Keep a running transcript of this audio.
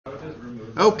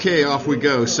Okay, off we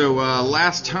go. So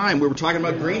last time we were talking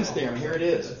about Green's theorem. Here it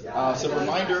is. So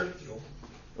reminder.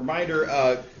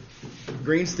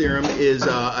 Green's theorem is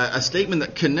a statement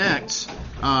that connects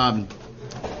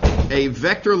a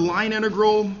vector line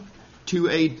integral to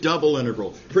a double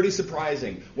integral. Pretty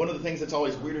surprising. One of the things that's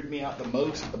always weirded me out the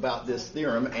most about this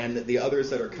theorem, and the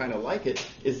others that are kind of like it,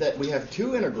 is that we have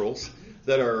two integrals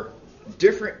that are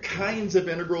different kinds of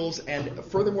integrals, and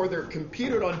furthermore, they're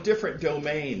computed on different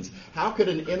domains. How could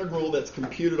an integral that's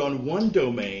computed on one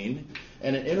domain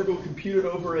and an integral computed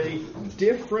over a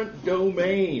different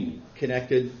domain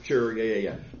connected? Sure,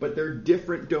 yeah. But they're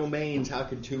different domains. How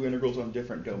could two integrals on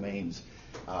different domains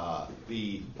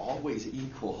be always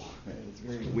equal? It's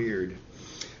very weird.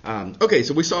 Okay,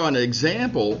 so we saw an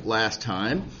example last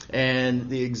time, and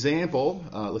the example,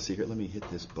 let's see here, let me hit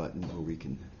this button where we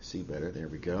can see better. There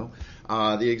we go.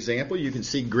 The example, you can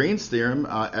see Green's theorem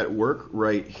at work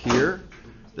right here,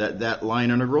 that line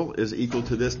integral is equal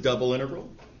to this double integral.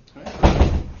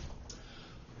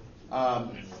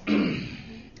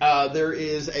 There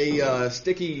is a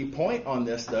sticky point on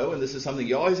this, though, and this is something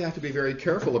you always have to be very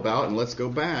careful about. And let's go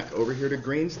back over here to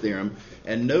Green's theorem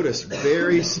and notice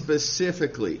very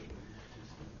specifically,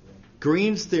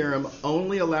 Green's theorem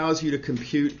only allows you to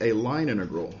compute a line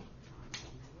integral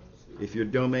if your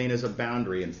domain is a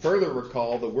boundary. And further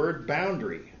recall the word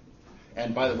boundary.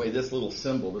 And by the way, this little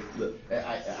symbol,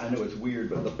 I know it's weird,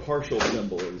 but the partial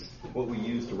symbol is what we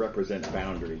use to represent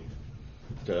boundary.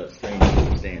 Strange to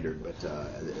the standard, but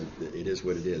it is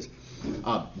what it is.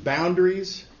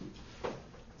 Boundaries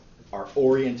are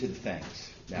oriented things.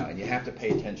 Now, and you have to pay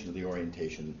attention to the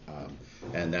orientation.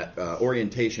 And that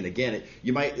orientation, again,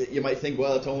 you might think,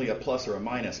 well, it's only a plus or a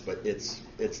minus, but it's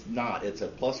not. It's a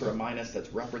plus or a minus that's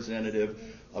representative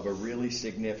of a really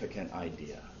significant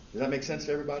idea. Does that make sense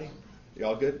to everybody? You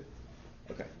all good?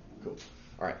 Okay, cool.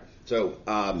 All right.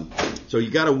 So you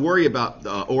got to worry about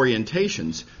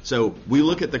orientations. So we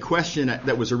look at the question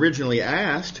that was originally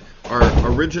asked. Our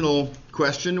original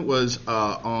question was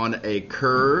on a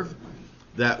curve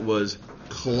that was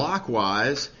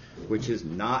clockwise, which is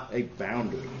not a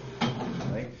boundary.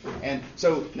 Right? And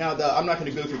so now I'm not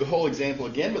going to go through the whole example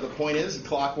again, but the point is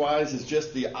clockwise is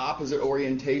just the opposite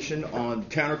orientation on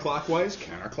counterclockwise.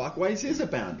 Counterclockwise is a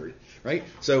boundary. Right?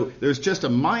 So there's just a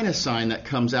minus sign that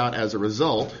comes out as a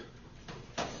result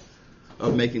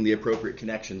of making the appropriate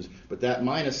connections. But that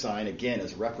minus sign, again,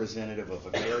 is representative of a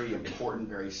very important,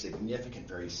 very significant,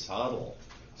 very subtle,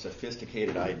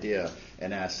 sophisticated idea.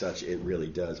 And as such, it really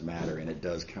does matter. And it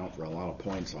does count for a lot of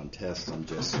points on tests, I'm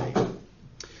just saying.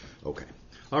 Okay.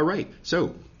 All right.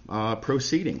 So,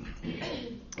 proceeding.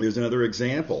 Here's another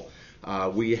example.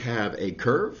 We have a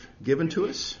curve given to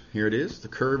us. Here it is. The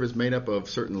curve is made up of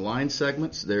certain line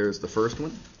segments. There's the first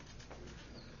one,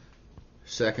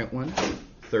 second one,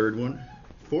 third one,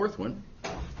 fourth one.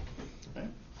 Okay.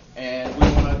 And we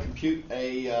want to compute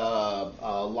a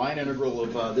line integral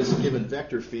of this given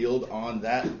vector field on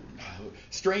that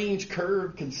strange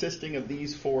curve consisting of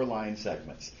these four line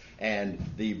segments. And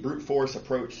the brute force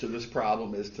approach to this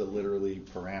problem is to literally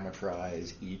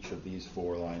parameterize each of these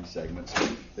four line segments.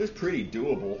 It's pretty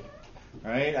doable,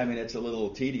 right? I mean, it's a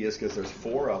little tedious because there's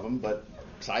four of them, but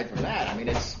aside from that, I mean,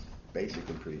 it's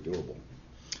basically pretty doable.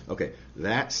 Okay,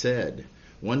 that said,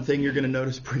 one thing you're going to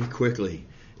notice pretty quickly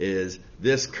is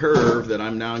this curve that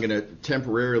I'm now going to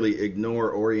temporarily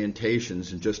ignore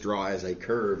orientations and just draw as a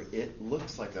curve. It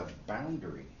looks like a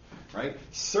boundary. Right?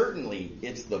 Certainly,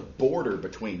 it's the border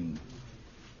between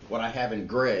what I have in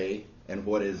gray and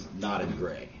what is not in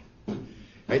gray.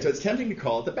 Right? So it's tempting to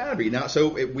call it the boundary. Now,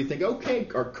 so if we think, okay,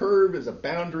 our curve is a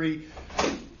boundary.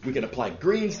 We can apply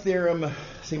Green's theorem.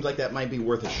 Seems like that might be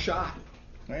worth a shot.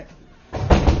 Right?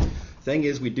 Thing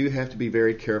is, we do have to be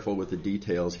very careful with the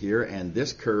details here, and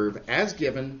this curve, as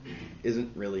given,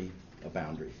 isn't really a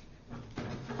boundary.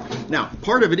 Now,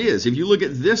 part of it is, if you look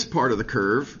at this part of the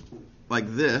curve,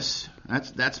 like this,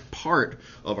 that's part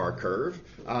of our curve.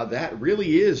 That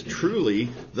really is truly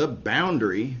the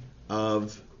boundary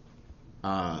of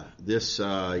this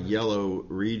yellow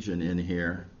region in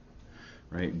here,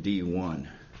 right, D1.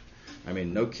 I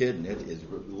mean, no kidding, it is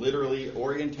literally,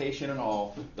 orientation and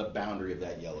all, the boundary of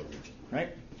that yellow region,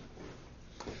 right?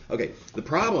 Okay, the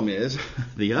problem is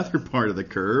the other part of the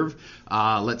curve.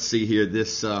 Let's see here,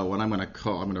 this, what I'm going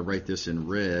to write this in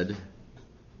red.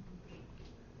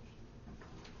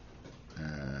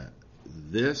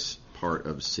 This part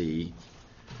of C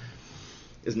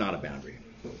is not a boundary,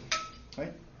 right?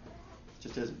 It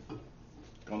just isn't.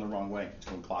 It's going the wrong way. It's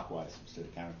going clockwise instead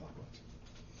of counterclockwise.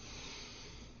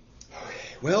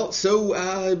 Well, so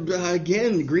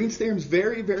again, Green's theorem is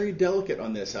very, very delicate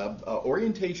on this.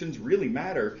 Orientations really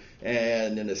matter,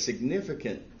 and in a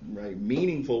significant, right,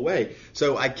 meaningful way.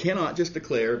 So I cannot just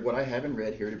declare what I have in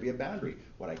red here to be a boundary.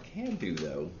 What I can do,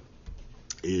 though,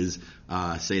 is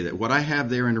say that what I have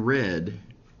there in red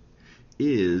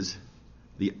is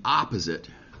the opposite.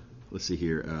 Let's see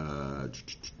here.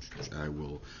 I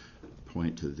will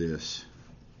point to this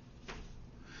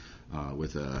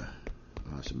with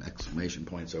some exclamation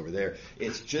points over there.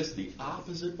 It's just the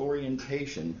opposite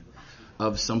orientation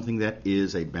of something that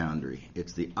is a boundary.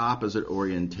 It's the opposite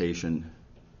orientation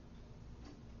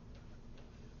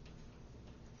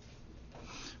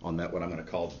on that what I'm going to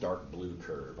call dark blue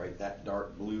curve, right? That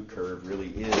dark blue curve really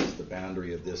is the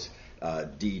boundary of this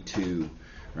D2,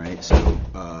 right? So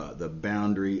the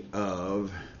boundary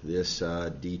of this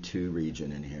D2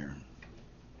 region in here.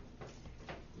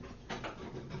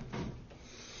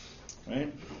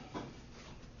 Right?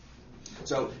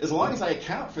 So as long as I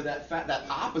account for that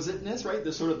oppositeness, right,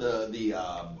 the sort of the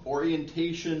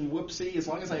orientation whoopsie, as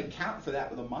long as I account for that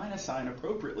with a minus sign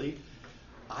appropriately,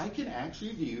 I can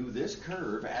actually view this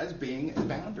curve as being a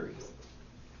boundary,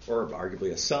 or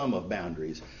arguably a sum of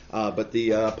boundaries. But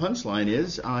the punchline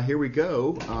is, here we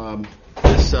go,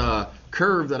 this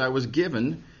curve that I was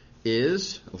given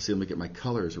is, let's see, let me get my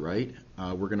colors right.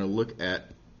 We're going to look at,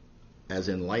 as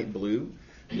in light blue,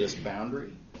 this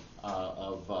boundary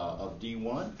of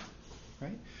D1,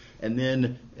 right? And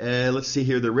then let's see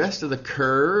here, the rest of the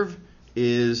curve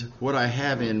is what I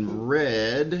have in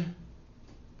red.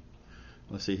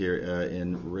 Let's see here,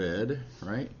 in red,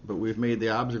 right? But we've made the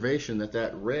observation that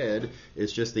that red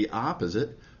is just the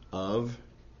opposite of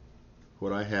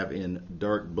what I have in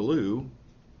dark blue,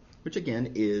 which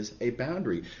again is a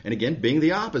boundary. And again, being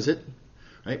the opposite,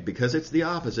 right? Because it's the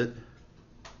opposite,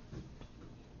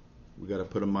 we got to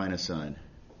put a minus sign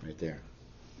right there.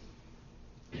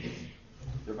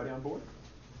 Everybody on board?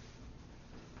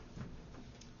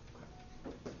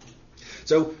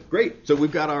 So great. So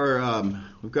we've got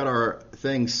our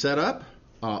thing set up.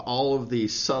 All of the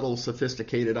subtle,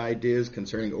 sophisticated ideas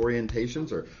concerning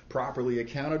orientations are properly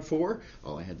accounted for.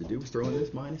 All I had to do was throw in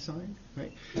this minus sign,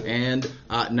 right? And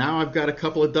now I've got a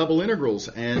couple of double integrals.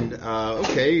 And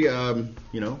so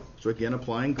again,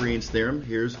 applying Green's theorem.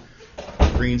 Here's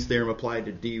Green's theorem applied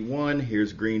to D1.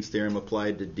 Here's Green's theorem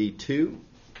applied to D2.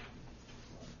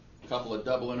 A couple of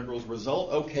double integrals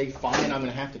result. Okay, fine, I'm going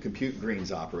to have to compute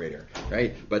Green's operator,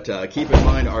 right? But keep in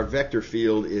mind our vector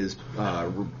field is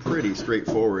pretty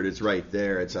straightforward. It's right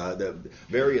there. It's the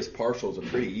various partials are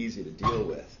pretty easy to deal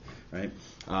with, right?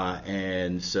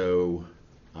 And so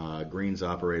Green's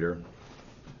operator,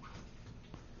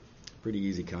 pretty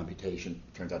easy computation.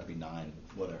 Turns out to be 9,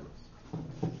 whatever.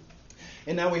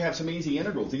 And now we have some easy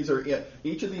integrals.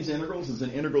 Each of these integrals is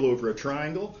an integral over a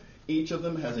triangle. Each of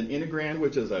them has an integrand,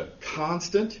 which is a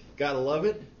constant. Gotta love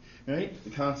it, right?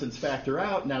 The constants factor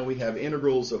out. Now we have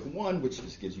integrals of 1, which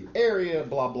just gives you area,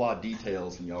 blah, blah,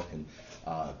 details, and y'all can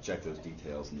check those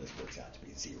details, and this works out to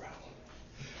be 0.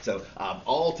 So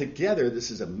altogether, this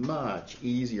is a much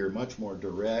easier, much more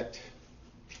direct,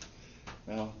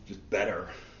 well, just better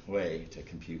way to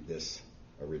compute this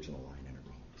original line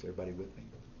integral. Is everybody with me?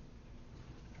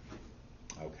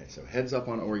 Okay, so heads up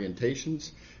on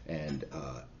orientations, and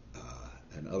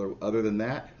other than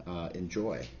that,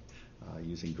 enjoy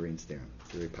using Green's theorem.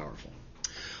 Very powerful.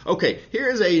 Okay,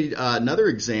 here's another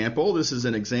example. This is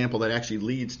an example that actually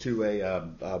leads to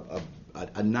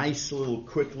a nice little,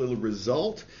 quick little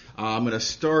result. I'm going to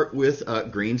start with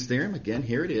Green's theorem. Again,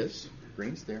 here it is,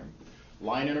 Green's theorem.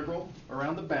 Line integral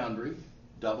around the boundary,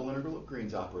 double integral of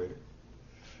Green's operator.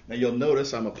 Now you'll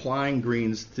notice I'm applying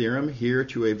Green's theorem here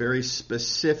to a very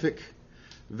specific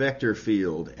vector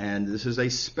field, and this is a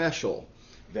special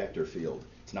vector field.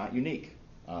 It's not unique.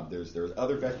 There's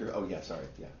other vector. Oh yeah, sorry.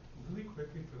 Yeah. Really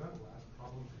quickly, for that last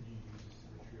problem, could you use a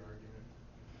symmetry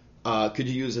argument? Could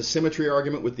you use a symmetry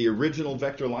argument with the original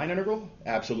vector line integral?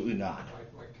 Absolutely not.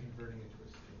 Like converting it to a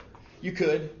scalar. You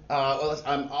could.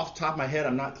 I'm off the top of my head.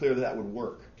 I'm not clear that would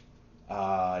work.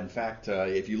 In fact,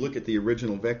 if you look at the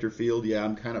original vector field, yeah,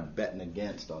 I'm kind of betting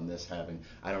against on this having.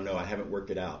 I don't know. I haven't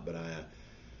worked it out, but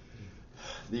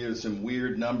there's some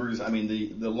weird numbers. I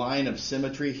mean, the line of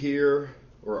symmetry here,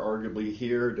 or arguably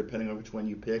here, depending on which one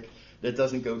you pick, that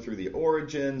doesn't go through the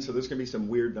origin, so there's going to be some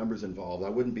weird numbers involved. I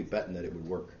wouldn't be betting that it would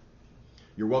work.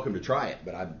 You're welcome to try it,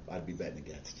 but I'd be betting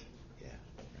against. Yeah,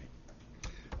 right.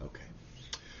 Okay.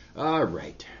 All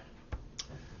right.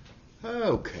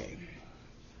 Okay.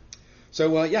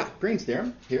 So, Green's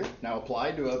theorem here, now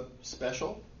applied to a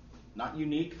special, not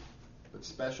unique, but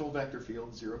special vector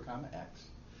field, 0, x.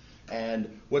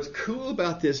 And what's cool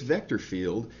about this vector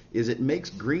field is it makes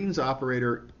Green's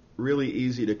operator really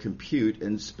easy to compute,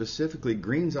 and specifically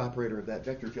Green's operator of that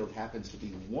vector field happens to be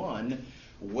 1.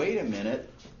 Wait a minute,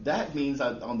 that means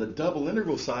on the double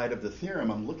integral side of the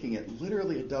theorem, I'm looking at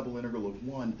literally a double integral of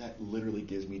 1. That literally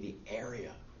gives me the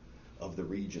area of the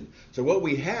region. So what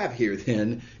we have here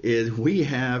then is we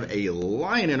have a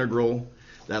line integral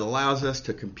that allows us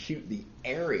to compute the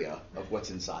area of what's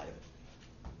inside of it.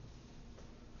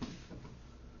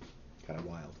 Kind of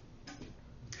wild.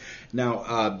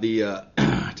 Now,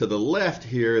 to the left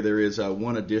here, there is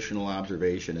one additional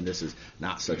observation, and this is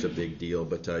not such a big deal,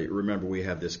 but remember we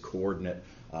have this coordinate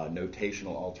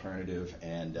notational alternative,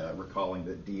 and recalling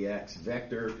that dx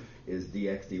vector is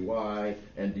dx dy,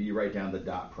 and you write down the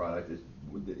dot product.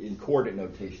 In coordinate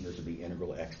notation, this would be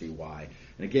integral x dy. And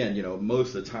again,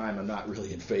 most of the time I'm not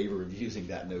really in favor of using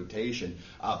that notation,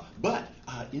 but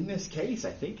in this case,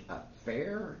 I think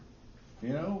fair,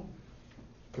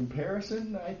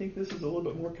 comparison, I think this is a little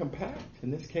bit more compact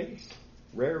in this case.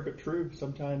 Rare but true.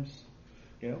 Sometimes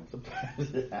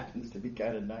it happens to be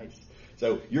kind of nice.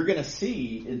 So you're going to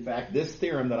see, in fact, this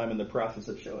theorem that I'm in the process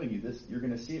of showing you, you're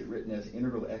going to see it written as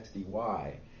integral x dy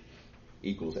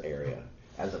equals area,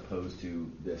 as opposed to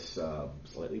this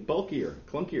slightly bulkier,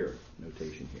 clunkier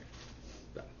notation here.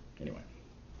 So, anyway.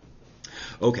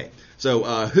 Okay, so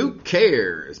who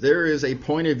cares? There is a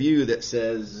point of view that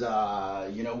says,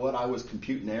 you know what, I was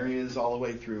computing areas all the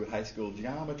way through high school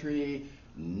geometry,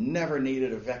 never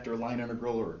needed a vector line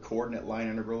integral or a coordinate line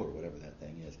integral or whatever that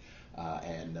thing is,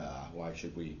 and why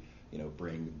should we,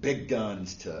 bring big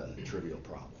guns to trivial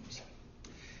problems?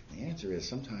 The answer is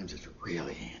sometimes it's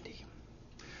really handy.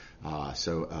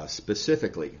 So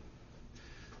specifically,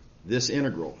 this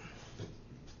integral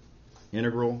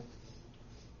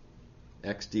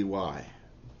x dy.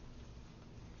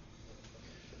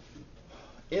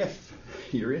 If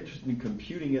you're interested in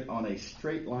computing it on a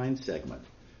straight line segment,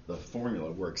 the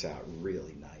formula works out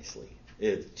really nicely.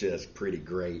 It's just pretty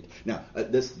great. Now,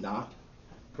 this is not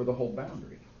for the whole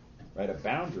boundary, right? A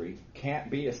boundary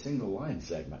can't be a single line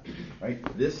segment, right?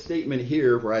 This statement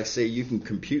here where I say you can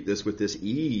compute this with this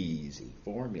easy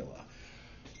formula,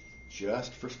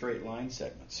 just for straight line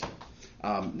segments.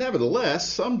 Nevertheless,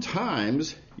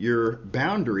 sometimes your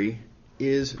boundary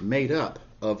is made up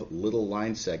of little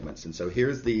line segments, and so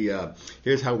here's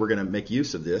how we're going to make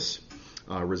use of this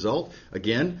result.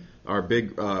 Again, our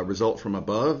big result from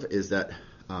above is that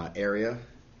area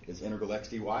is integral x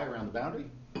dy around the boundary.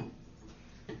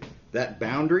 That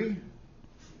boundary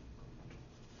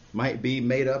might be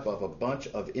made up of a bunch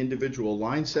of individual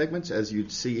line segments, as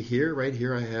you'd see here. Right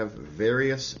here, I have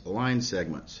various line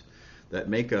segments that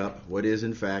make up what is,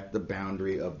 in fact, the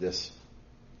boundary of this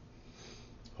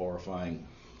horrifying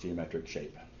geometric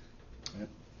shape. Yep.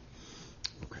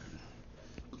 Okay.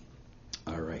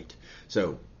 All right.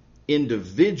 So,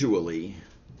 individually,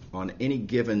 on any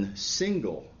given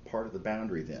single part of the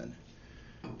boundary, then,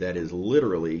 that is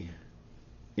literally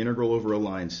integral over a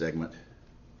line segment.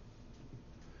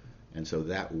 And so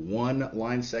that one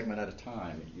line segment at a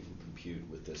time you can compute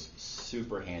with this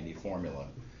super handy formula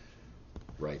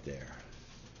right there.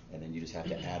 And then you just have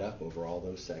to add up over all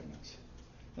those segments.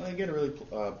 Well, again, a really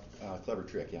clever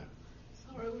trick, yeah.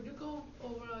 Sorry, would you go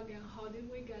over again? How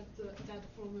did we get that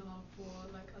formula for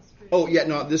like a straight? Oh, yeah,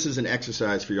 no, this is an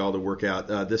exercise for y'all to work out.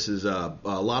 This is a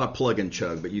lot of plug and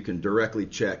chug, but you can directly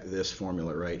check this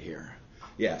formula right here.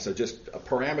 Yeah, so just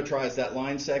parameterize that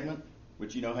line segment,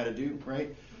 which you know how to do, right?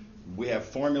 Mm-hmm. We have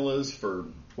formulas for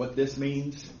what this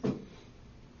means.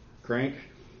 Crank,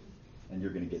 and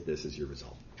you're going to get this as your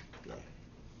result.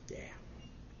 Yeah.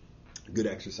 Good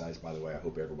exercise, by the way. I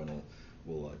hope everyone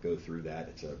will go through that.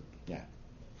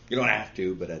 You don't have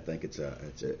to, but I think it's a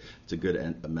good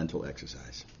a mental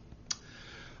exercise.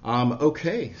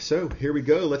 Okay, so here we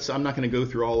go. I'm not going to go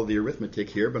through all of the arithmetic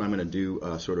here, but I'm going to do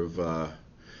whoopsie.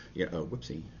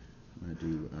 I'm going to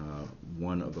do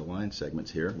one of the line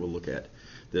segments here. We'll look at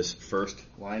this first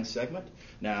line segment.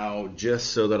 Now,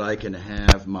 just so that I can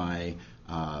have my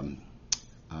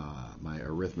my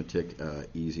arithmetic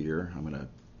easier, I'm going to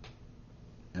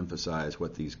emphasize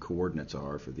what these coordinates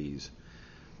are for these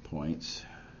points.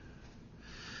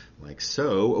 Like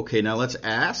so. Okay, now let's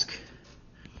ask,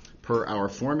 per our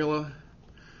formula,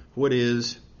 what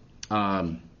is, let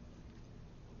me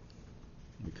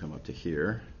come up to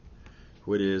here,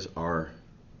 what is our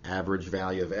average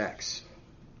value of x?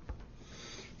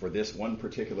 For this one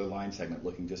particular line segment,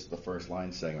 looking just at the first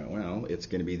line segment, well, it's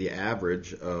going to be the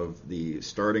average of the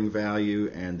starting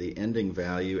value and the ending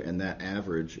value, and that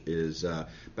average is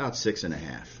about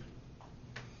 6.5.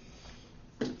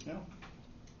 Yeah.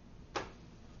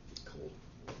 Cool.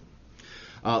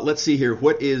 Let's see here.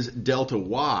 What is delta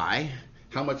y?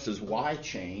 How much does y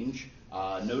change?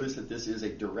 Notice that this is a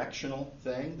directional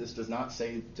thing. This does not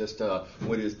say just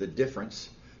what is the difference.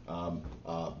 How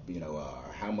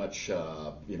much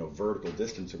vertical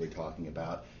distance are we talking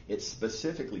about? It's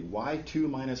specifically y2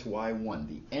 minus y1,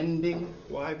 the ending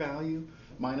y value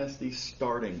minus the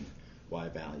starting y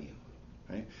value.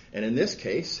 Right? And in this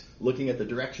case, looking at the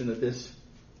direction that this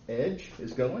edge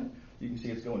is going, you can see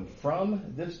it's going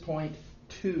from this point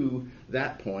to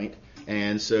that point,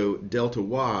 and so delta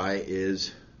y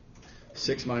is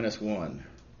 6 minus 1,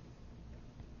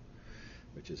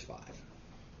 which is 5.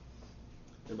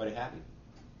 Everybody happy?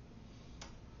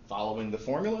 Following the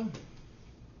formula,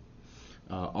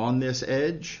 on this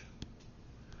edge,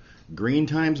 green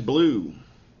times blue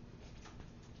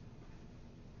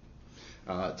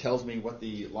tells me what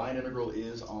the line integral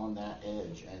is on that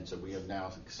edge. And so we have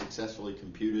now successfully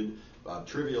computed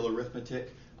trivial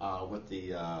arithmetic, what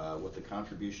the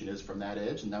contribution is from that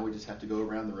edge. And now we just have to go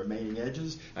around the remaining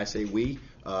edges. I say we.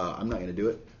 I'm not going to do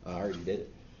it. I already did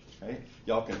it. Right?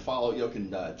 Y'all can follow. You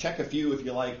can check a few if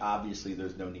you like. Obviously,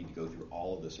 there's no need to go through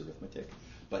all of this arithmetic.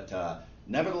 But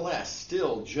nevertheless,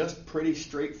 still just pretty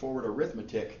straightforward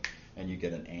arithmetic. And you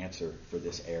get an answer for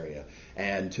this area.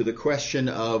 And to the question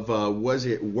of was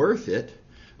it worth it,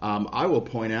 I will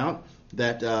point out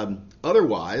that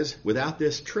otherwise, without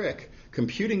this trick,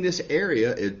 computing this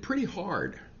area is pretty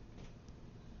hard.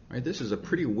 Right? This is a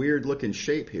pretty weird looking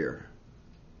shape here.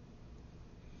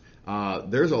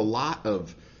 There's a lot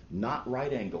of not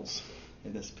right angles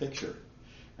in this picture.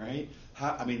 Right?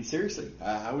 Seriously,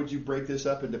 how would you break this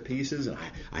up into pieces? And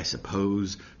I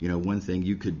suppose, one thing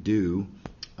you could do,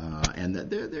 and that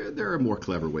there are more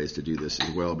clever ways to do this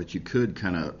as well, but you could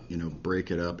kind of,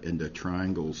 break it up into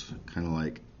triangles, kind of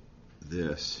like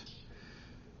this.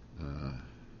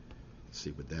 Let's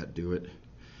see, would that do it?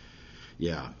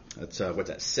 Yeah, that's,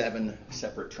 7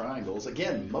 separate triangles.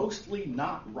 Again, mostly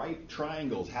not right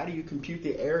triangles. How do you compute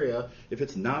the area if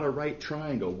it's not a right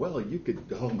triangle? Well, you could,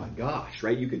 oh my gosh,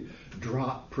 right? You could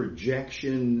drop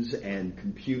projections and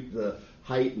compute the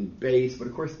height and base, but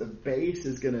of course the base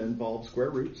is going to involve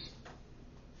square roots.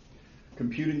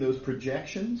 Computing those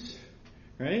projections,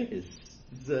 right, is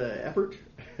effort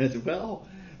as well.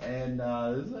 And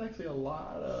there's actually a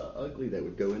lot of ugly that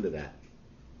would go into that.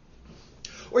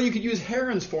 Or you could use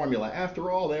Heron's formula. After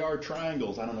all, they are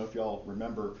triangles. I don't know if y'all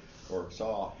remember or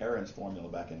saw Heron's formula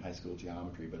back in high school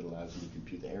geometry, but it allows you to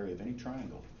compute the area of any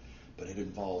triangle. But it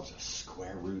involves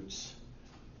square roots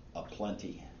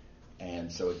aplenty. And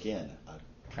so again, a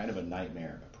kind of a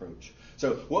nightmare approach.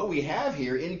 So what we have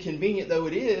here, inconvenient though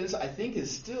it is, I think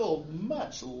is still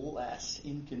much less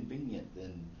inconvenient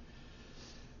than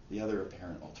the other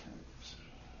apparent alternatives.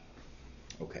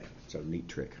 Okay, so neat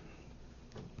trick.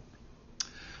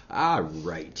 All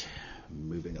right,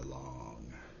 moving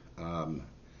along.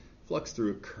 Flux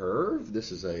through a curve.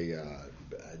 This is a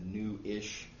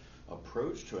new-ish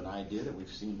approach to an idea that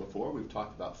we've seen before. We've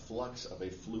talked about flux of a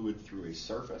fluid through a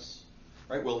surface,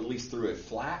 right? Well, at least through a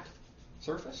flat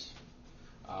surface.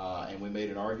 And we made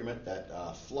an argument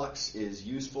that flux is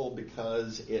useful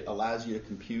because it allows you to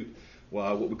compute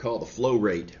what we call the flow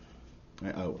rate.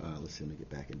 Let's see, let me get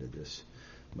back into this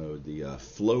mode. The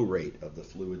flow rate of the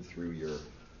fluid through your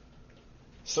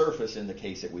surface in the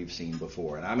case that we've seen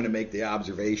before. And I'm going to make the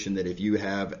observation that if you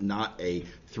have not a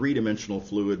three-dimensional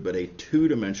fluid but a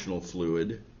two-dimensional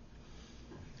fluid,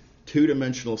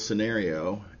 two-dimensional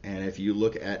scenario, and if you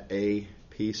look at a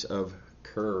piece of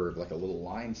curve, like a little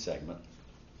line segment,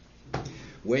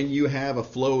 when you have a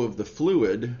flow of the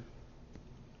fluid,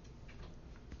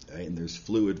 and there's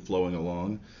fluid flowing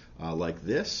along like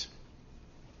this,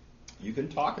 you can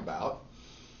talk about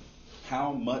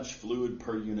how much fluid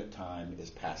per unit time is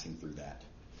passing through that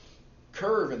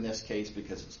curve in this case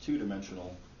because it's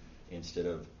two-dimensional instead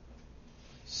of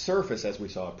surface as we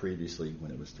saw previously when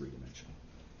it was three-dimensional.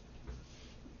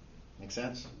 Make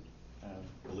sense?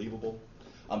 Believable?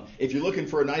 If you're looking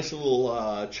for a nice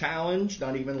little challenge,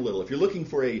 not even a little, if you're looking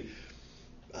for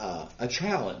a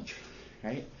challenge,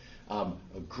 right? A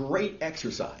great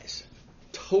exercise,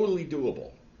 totally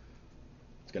doable.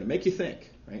 It's going to make you think,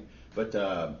 right?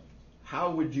 But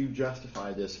how would you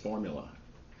justify this formula?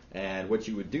 And what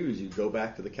you would do is you'd go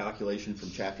back to the calculation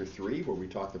from chapter 3 where we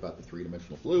talked about the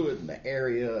three-dimensional fluid and the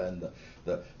area and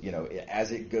the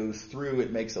as it goes through,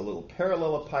 it makes a little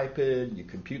parallelepiped, you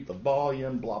compute the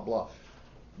volume, blah, blah.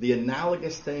 The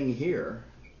analogous thing here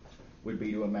would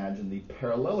be to imagine the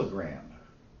parallelogram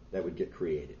that would get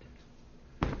created.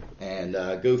 And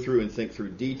go through and think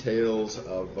through details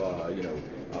of,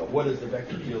 what does the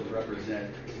vector field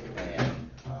represent and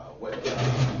what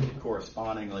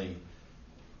correspondingly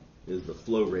is the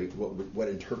flow rate. What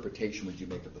interpretation would you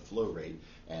make of the flow rate?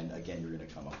 And again, you're going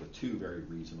to come up with two very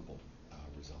reasonable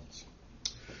results.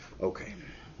 Okay.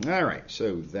 All right.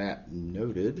 So that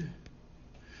noted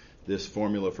this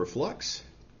formula for flux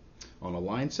on a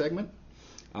line segment.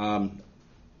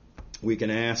 We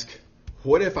can ask,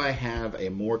 what if I have a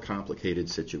more complicated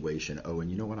situation? Oh,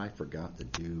 and you know what I forgot to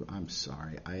do? I'm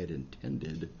sorry. I had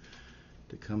intended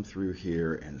to come through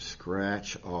here and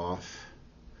scratch off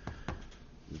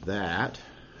that.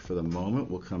 For the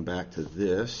moment, we'll come back to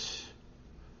this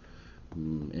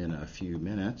in a few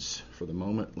minutes. For the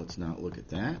moment, let's not look at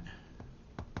that.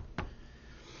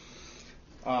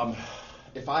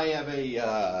 If I have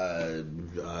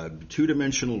a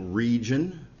two-dimensional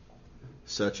region,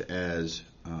 such as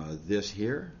this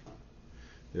here,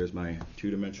 there's my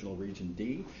two-dimensional region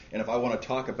D. And if I want to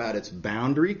talk about its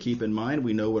boundary, keep in mind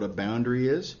we know what a boundary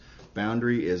is.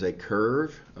 Boundary is a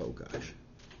curve. Oh gosh,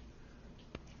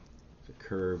 it's a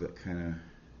curve that kind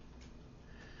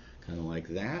of like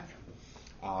that.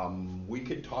 We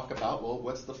could talk about, well,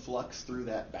 what's the flux through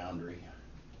that boundary?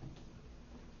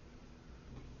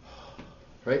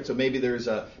 Right. So maybe there's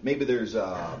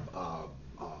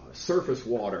surface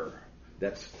water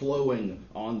that's flowing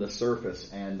on the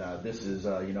surface, and this is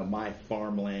my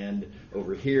farmland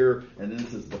over here, and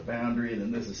this is the boundary, and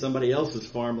then this is somebody else's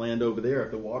farmland over there.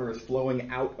 If the water is flowing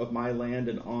out of my land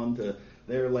and onto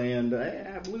their land,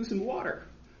 I'm losing water.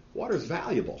 Water's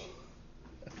valuable.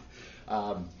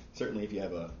 Certainly if you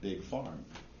have a big farm.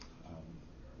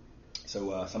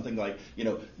 So something like,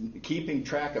 keeping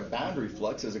track of boundary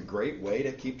flux is a great way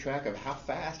to keep track of how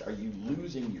fast are you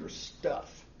losing your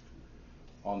stuff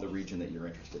on the region that you're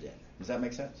interested in. Does that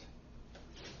make sense?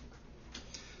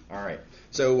 All right.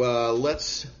 So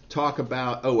let's talk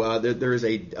about, there is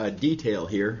a detail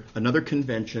here, another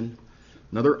convention,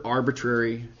 another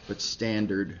arbitrary but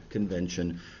standard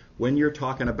convention. When you're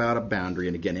talking about a boundary,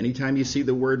 and again, anytime you see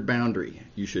the word boundary,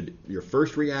 your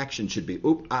first reaction should be,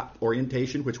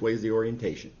 orientation, which way is the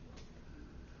orientation?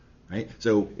 Right?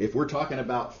 So if we're talking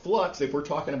about flux, if we're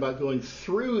talking about going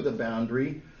through the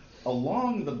boundary,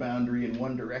 along the boundary in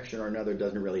one direction or another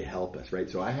doesn't really help us, right?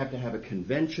 So I have to have a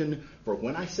convention for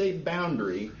when I say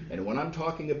boundary, and when I'm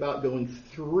talking about going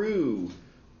through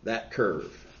that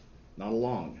curve, not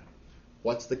along.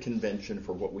 What's the convention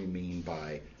for what we mean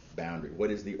by boundary?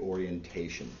 What is the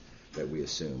orientation that we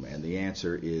assume? And the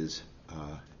answer is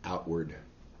outward,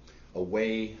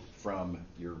 away from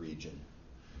your region,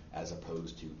 as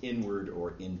opposed to inward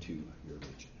or into your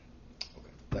region.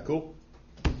 Okay, is that cool?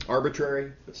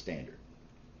 Arbitrary, but standard.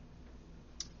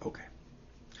 Okay.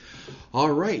 All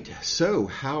right, so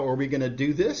how are we going to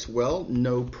do this? Well,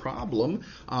 no problem.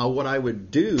 What I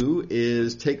would do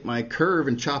is take my curve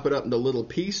and chop it up into little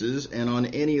pieces, and on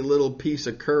any little piece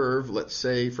of curve, let's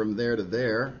say from there to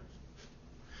there,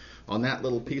 on that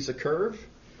little piece of curve,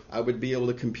 I would be able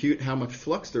to compute how much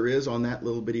flux there is on that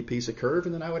little bitty piece of curve,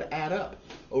 and then I would add up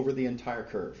over the entire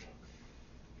curve.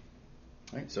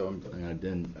 Right, so I'm going to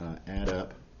then add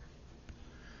up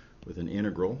with an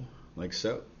integral, like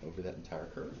so, over that entire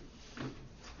curve.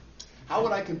 How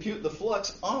would I compute the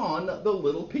flux on the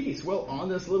little piece? Well, on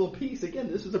this little piece, again,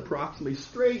 this is approximately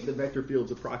straight. The vector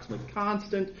field's approximately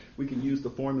constant. We can use the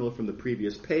formula from the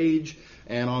previous page.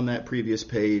 And on that previous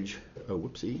page,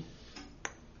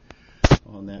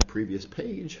 on that previous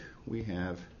page, we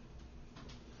have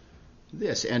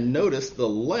this. And notice the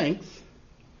length,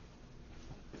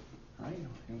 right?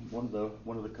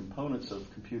 One of the components of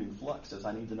computing flux is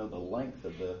I need to know the length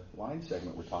of the line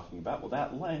segment we're talking about. Well,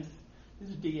 that length is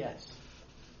ds.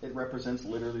 It represents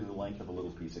literally the length of a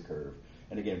little piece of curve.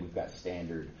 And again, we've got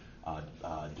standard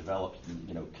developed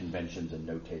conventions and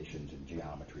notations and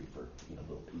geometry for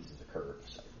little pieces of curve.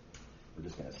 So we're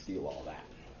just going to steal all that.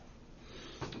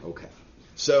 Okay.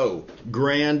 So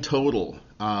grand total.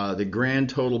 The grand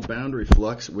total boundary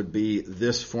flux would be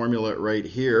this formula right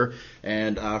here.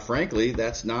 And frankly,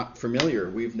 that's not familiar.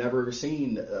 We've never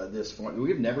seen this formula.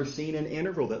 We've never seen an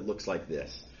integral that looks like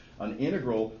this. An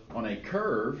integral on a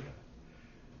curve,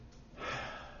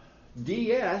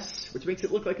 ds, which makes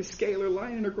it look like a scalar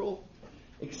line integral,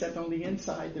 except on the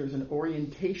inside there's an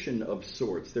orientation of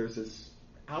sorts. There's this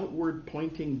outward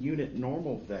pointing unit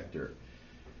normal vector.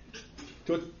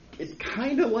 So it's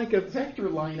kind of like a vector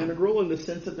line integral in the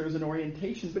sense that there's an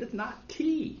orientation, but it's not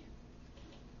t.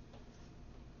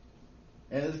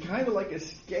 And it's kind of like a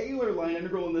scalar line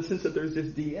integral in the sense that there's this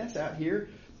ds out here,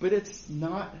 but it's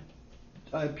not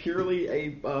purely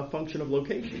a function of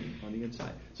location on the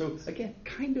inside. So again,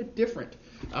 kind of different.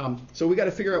 So we got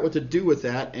to figure out what to do with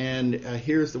that, and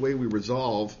here's the way we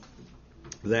resolve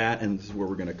that, and this is where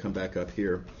we're going to come back up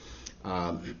here.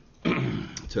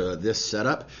 to this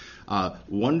setup.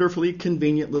 Wonderfully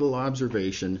convenient little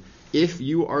observation. If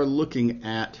you are looking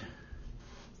at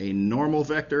a normal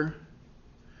vector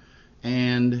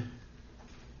and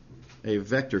a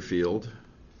vector field,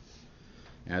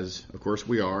 as of course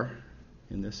we are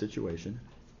in this situation,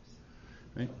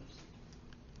 right?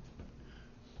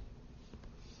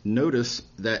 Notice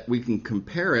that we can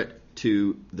compare it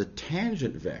to the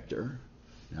tangent vector.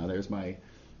 Now there's my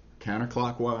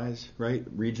counterclockwise, right?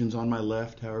 Regions on my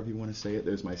left, however you want to say it.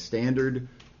 There's my standard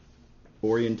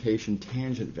orientation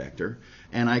tangent vector.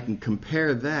 And I can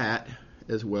compare that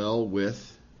as well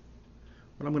with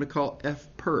what I'm going to call F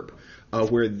perp,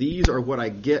 where these are what I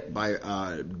get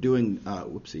by doing,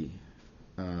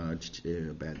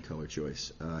 bad color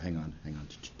choice. Hang on.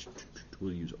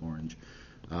 We'll use orange.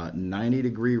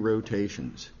 90-degree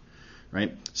rotations,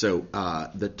 right? So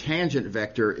the tangent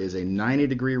vector is a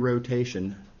 90-degree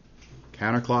rotation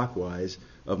counterclockwise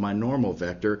of my normal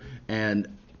vector,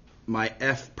 and my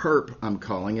F perp, I'm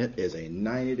calling it, is a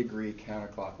 90-degree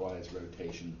counterclockwise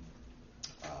rotation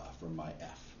from my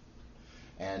F.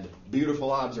 And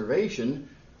beautiful observation,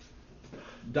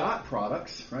 dot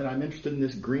products, right? I'm interested in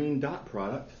this green dot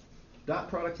product. Dot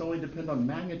products only depend on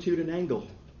magnitude and angle.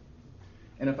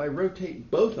 And if I rotate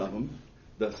both of them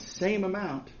the same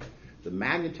amount, the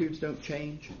magnitudes don't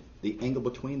change, the angle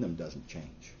between them doesn't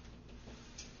change.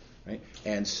 Right?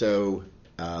 And so,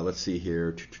 let's see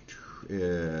here.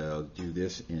 I'll do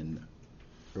this in,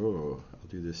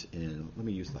 let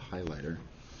me use the highlighter.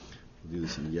 I'll do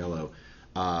this in yellow.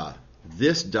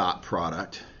 This dot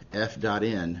product, F dot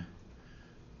n,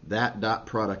 that dot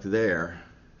product there,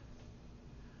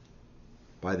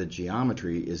 by the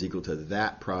geometry is equal to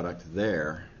that product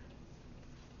there.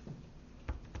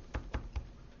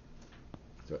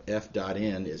 So F dot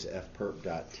n is F perp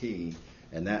dot t,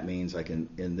 and that means I can,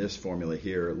 in this formula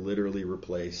here, literally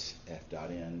replace F dot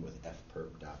n with F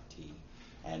perp dot t.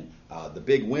 And the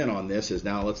big win on this is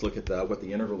now let's look at what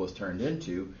the integral has turned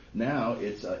into. Now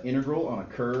it's an integral on a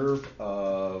curve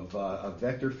of a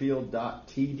vector field dot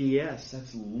TDS.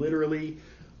 That's literally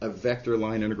a vector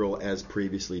line integral as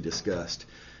previously discussed.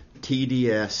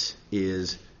 TDS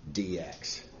is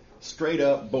dx. Straight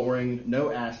up, boring, no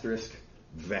asterisk,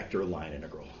 vector line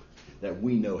integral that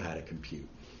we know how to compute.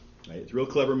 Right? It's a real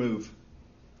clever move.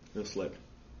 Real slick.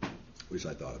 Wish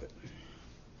I thought of it.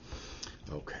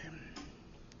 Okay.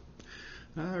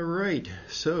 All right.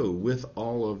 So with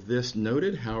all of this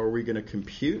noted, how are we going to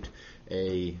compute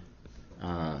a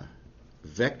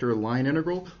vector line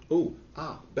integral?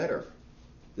 Better.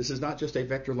 This is not just a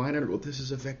vector line integral. This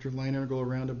is a vector line integral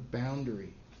around a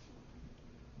boundary.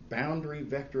 Boundary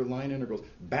vector line integrals.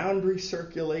 Boundary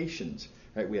circulations.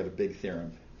 Right? We have a big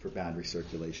theorem for boundary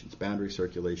circulations. Boundary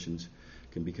circulations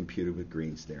can be computed with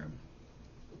Green's theorem.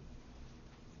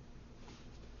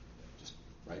 Just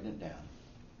writing it down.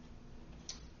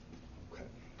 Okay.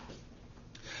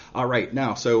 All right.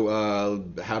 Now, so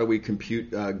how do we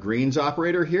compute Green's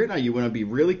operator here? Now, you want to be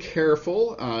really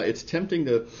careful. It's tempting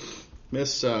to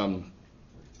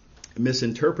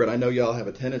misinterpret. I know y'all have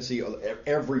a tendency,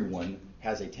 everyone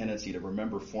has a tendency to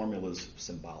remember formulas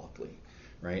symbolically,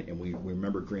 right? And we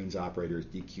remember Green's operator is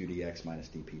dq dx minus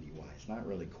dp dy. It's not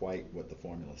really quite what the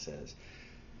formula says.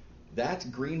 That's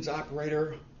Green's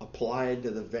operator applied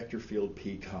to the vector field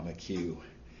p comma q.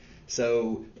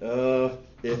 So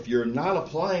if you're not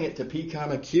applying it to p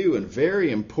comma q, and very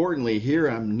importantly here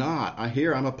I'm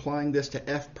applying this to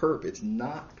f perp. It's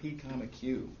not p comma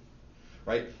q.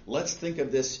 Right? Let's think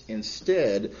of this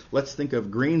instead. Let's think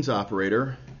of Green's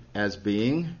operator as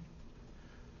being,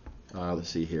 let's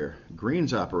see here.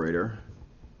 Green's operator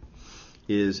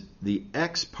is the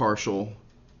x partial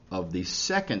of the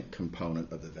second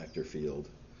component of the vector field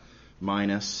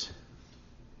minus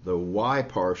the y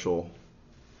partial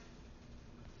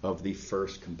of the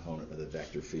first component of the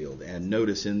vector field. And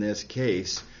notice in this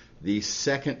case, the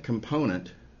second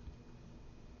component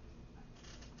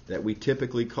that we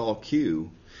typically call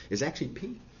Q is actually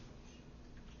P.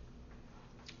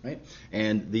 Right?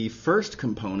 And the first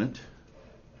component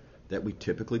that we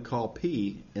typically call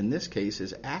P in this case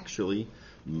is actually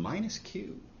minus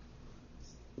Q.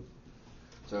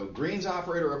 So Green's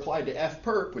operator applied to F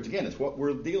perp, which again is what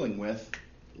we're dealing with,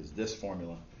 is this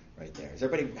formula right there. Is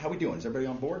everybody, how we doing? Is everybody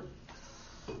on board?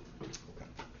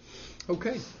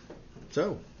 Okay.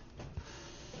 So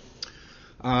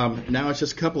now it's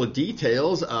just a couple of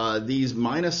details. These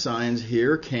minus signs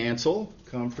here cancel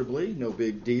comfortably, no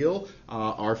big deal.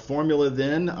 Our formula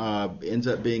then ends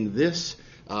up being this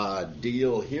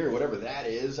deal here, whatever that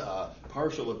is,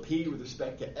 partial of p with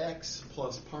respect to x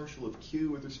plus partial of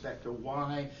q with respect to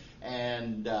y.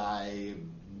 And I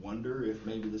wonder if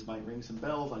maybe this might ring some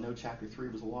bells. I know chapter 3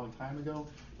 was a long time ago,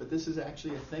 but this is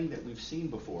actually a thing that we've seen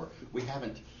before. We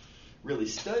haven't really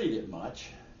studied it much,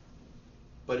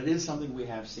 but it is something we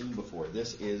have seen before.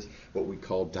 This is what we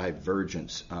call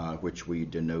divergence, which we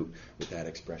denote with that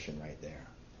expression right there.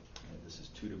 And this is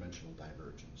two-dimensional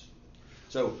divergence.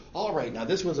 So, all right, now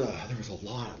there was a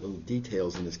lot of little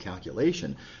details in this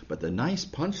calculation, but the nice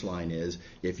punchline is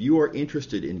if you are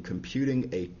interested in computing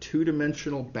a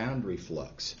two-dimensional boundary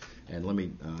flux, and let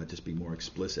me just be more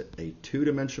explicit, a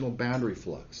two-dimensional boundary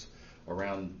flux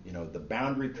around the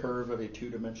boundary curve of a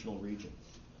two-dimensional region,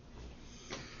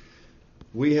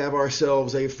 we have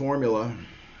ourselves a formula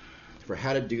for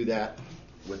how to do that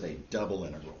with a double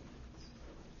integral.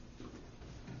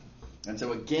 And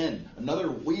so again, another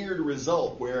weird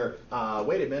result where,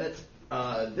 wait a minute,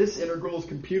 this integral is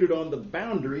computed on the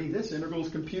boundary, this integral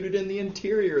is computed in the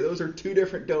interior. Those are two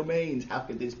different domains. How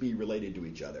could this be related to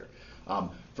each other?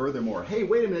 Furthermore, hey,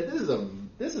 wait a minute,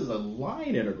 this is a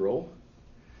line integral.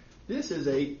 This is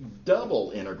a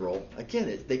double integral.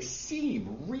 Again, they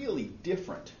seem really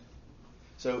different.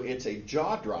 So it's a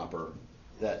jaw dropper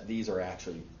that these are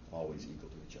actually always equal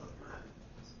to each other.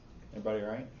 Everybody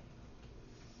all right?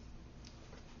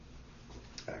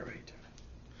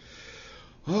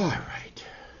 All right.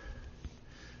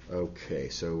 Okay,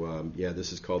 so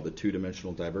this is called the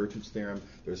two-dimensional divergence theorem.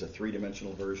 There's a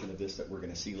three-dimensional version of this that we're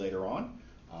going to see later on.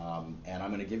 And I'm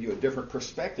going to give you a different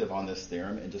perspective on this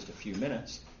theorem in just a few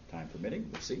minutes, time permitting.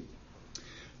 We'll see.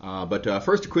 But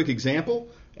first, a quick example.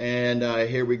 And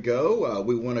here we go.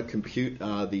 We want to compute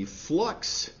the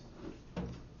flux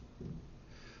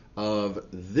of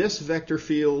this vector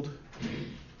field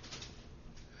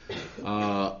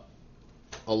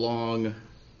along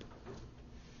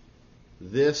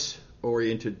this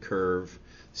oriented curve.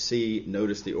 See,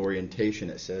 notice the orientation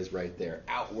it says right there.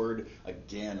 Outward,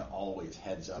 again, always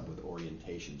heads up with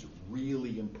orientations.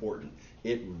 Really important.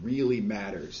 It really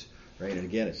matters. Right? And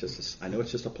again, I know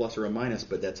it's just a plus or a minus,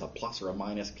 but that's a plus or a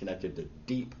minus connected to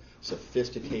deep,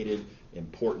 sophisticated,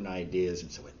 important ideas,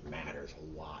 and so it matters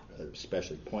a lot,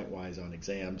 especially point-wise on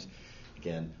exams.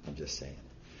 Again, I'm just saying.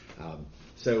 How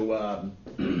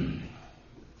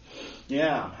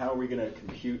are we going to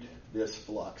compute this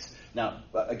flux? Now,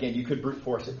 again, you could brute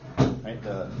force it. Right?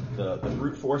 The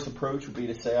brute force approach would be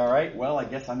to say, all right, well, I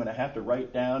guess I'm going to have to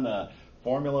write down a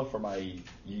formula for my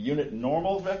unit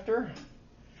normal vector.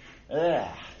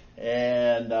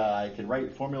 And I can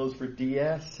write formulas for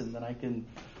ds, and then I can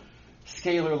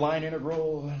scalar line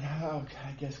integral, and I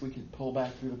guess we could pull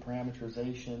back through the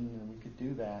parameterization, and we could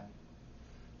do that.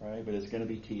 Right? But it's going to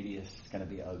be tedious. It's going to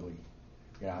be ugly.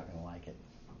 You're not going to like it.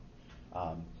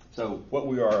 So what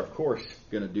we are, of course,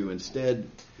 going to do instead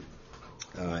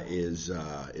is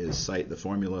cite the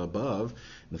formula above.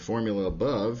 And the formula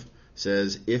above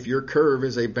says if your curve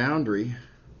is a boundary,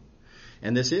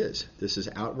 and this is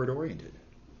outward oriented.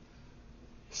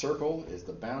 Circle is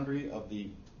the boundary of the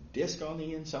disk on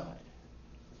the inside.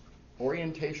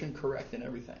 Orientation correct and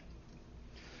everything.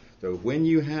 So when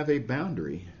you have a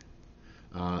boundary,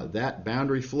 that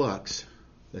boundary flux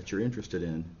that you're interested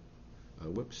in,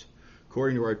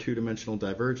 according to our two-dimensional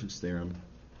divergence theorem,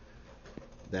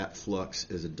 that flux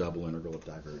is a double integral of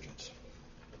divergence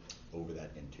over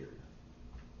that interior.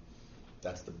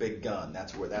 That's the big gun.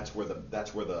 That's where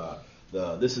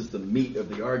this is the meat of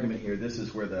the argument here. This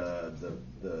is where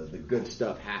the good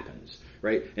stuff happens,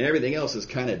 right? And everything else is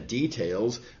kind of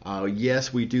details.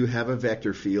 Yes, we do have a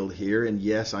vector field here, and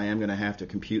yes, I am going to have to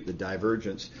compute the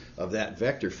divergence of that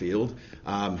vector field.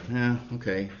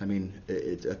 Okay, I mean,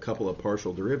 it's a couple of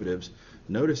partial derivatives.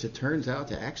 Notice it turns out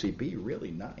to actually be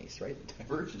really nice, right? The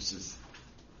divergence is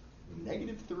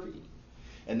 -3.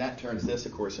 And that turns this,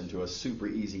 of course, into a super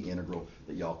easy integral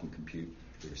that y'all can compute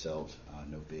for yourselves.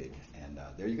 No big. And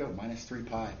there you go, -3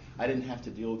 pi. I didn't have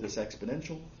to deal with this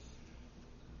exponential.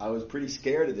 I was pretty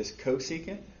scared of this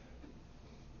cosecant.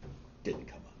 Didn't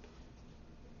come up.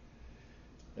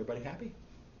 Everybody happy?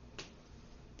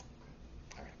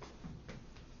 All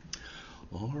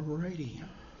right. Alrighty.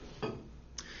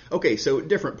 Okay, so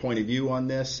different point of view on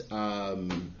this.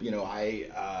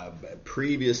 I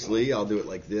previously, I'll do it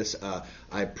like this.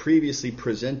 I previously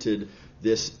presented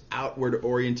this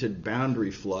outward-oriented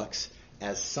boundary flux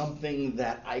as something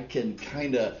that I can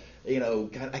kind of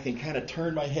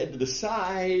turn my head to the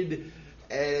side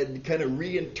and kind of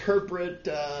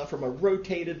reinterpret from a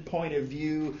rotated point of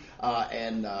view,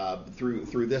 and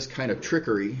through this kind of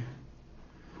trickery,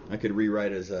 I could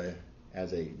rewrite as a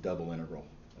double integral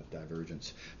of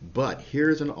divergence. But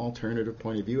here's an alternative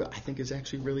point of view I think is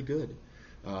actually really good.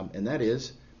 And that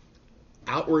is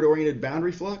outward-oriented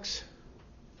boundary flux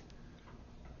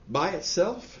by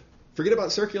itself. Forget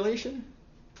about circulation.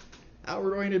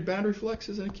 Outward-oriented boundary flux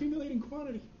is an accumulating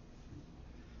quantity.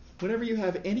 Whenever you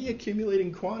have any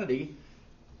accumulating quantity,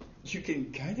 you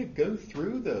can kind of go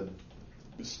through the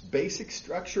basic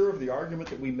structure of the argument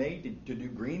that we made to do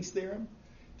Green's theorem.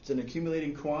 It's an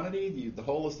accumulating quantity. The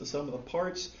whole is the sum of the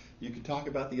parts. You can talk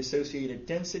about the associated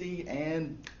density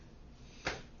and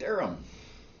theorem.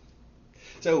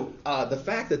 So the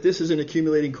fact that this is an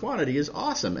accumulating quantity is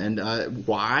awesome. And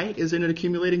why is it an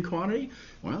accumulating quantity?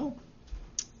 Well,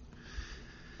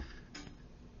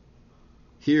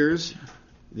 here's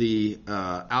the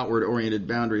outward-oriented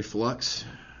boundary flux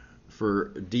for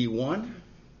D1.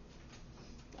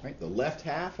 Right, the left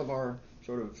half of our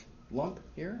sort of lump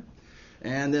here.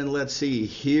 And then let's see,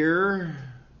 here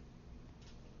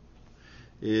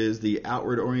is the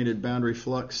outward-oriented boundary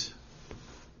flux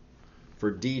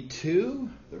for D2,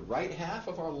 the right half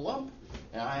of our lump.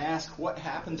 And I ask what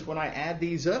happens when I add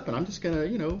these up, and I'm just going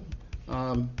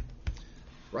to,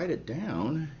 write it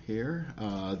down here.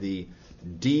 The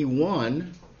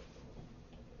D1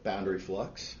 boundary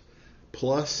flux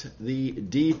plus the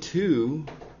D2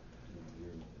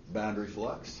 boundary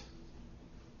flux.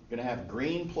 Going to have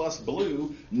green plus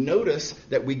blue. Notice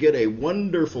that we get a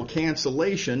wonderful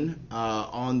cancellation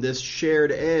on this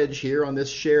shared edge here, on this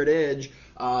shared edge.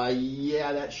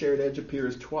 That shared edge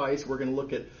appears twice. We're going to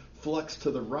look at flux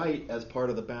to the right as part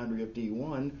of the boundary of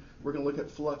D1. We're going to look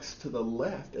at flux to the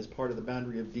left as part of the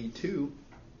boundary of D2.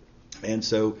 And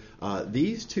so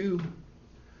these two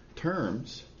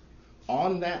terms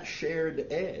on that shared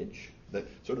edge, the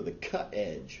sort of the cut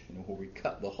edge, where we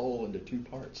cut the hole into two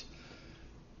parts,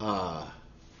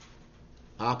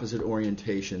 opposite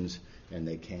orientations, and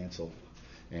they cancel.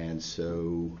 And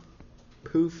so,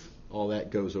 poof, all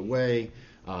that goes away.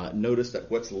 Notice that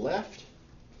what's left,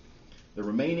 the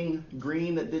remaining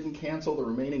green that didn't cancel, the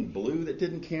remaining blue that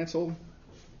didn't cancel,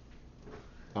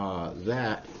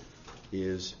 that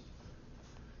is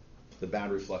the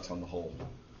boundary flux on the hole.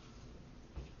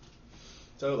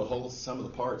 So the whole sum of the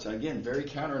parts. And again, very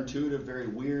counterintuitive, very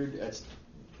weird. It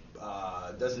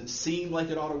doesn't seem like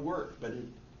it ought to work, but it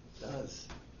does.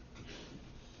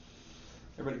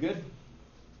 Everybody good?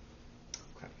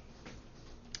 Okay.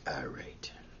 All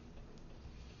right.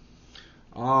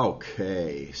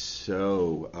 Okay,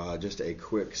 so just a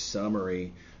quick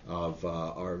summary of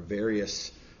our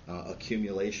various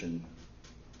accumulation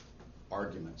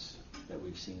arguments that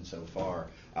we've seen so far.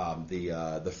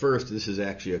 The first, this is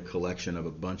actually a collection of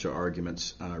a bunch of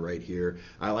arguments right here.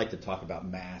 I like to talk about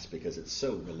mass because it's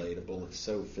so relatable, it's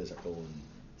so physical, and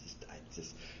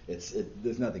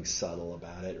there's nothing subtle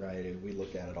about it, right? We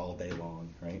look at it all day long,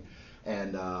 right?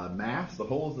 And mass, the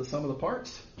whole is the sum of the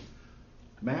parts.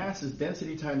 Mass is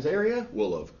density times area.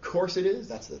 Well, of course it is.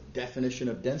 That's the definition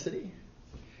of density,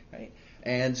 right?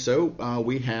 And so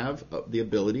we have the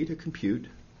ability to compute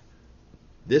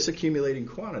this accumulating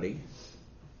quantity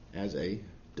as a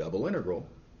double integral,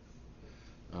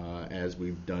 as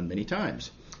we've done many times.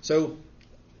 So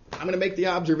I'm going to make the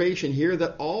observation here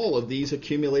that all of these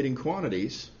accumulating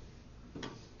quantities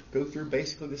go through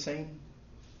basically the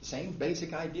same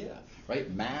basic idea, right?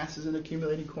 Mass is an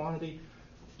accumulating quantity.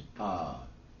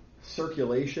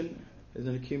 Circulation is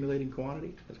an accumulating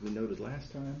quantity, as we noted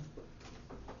last time.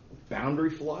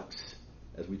 Boundary flux,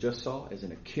 as we just saw, is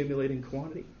an accumulating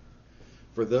quantity.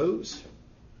 For those,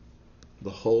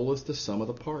 the whole is the sum of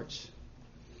the parts.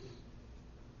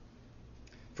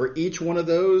 For each one of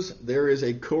those, there is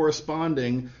a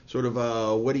corresponding sort of,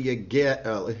 what do you get?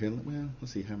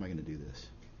 Let's see, how am I going to do this?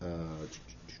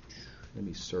 Let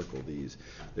me circle these.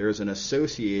 There's an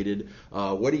associated,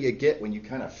 what do you get when you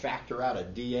kind of factor out a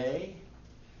dA,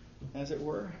 as it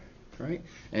were, right?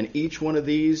 And each one of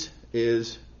these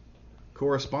is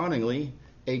correspondingly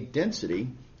a density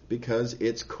because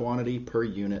it's quantity per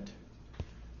unit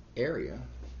area.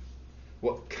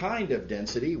 What kind of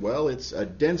density? Well, it's a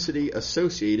density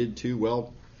associated to,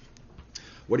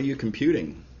 what are you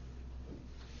computing?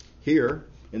 Here,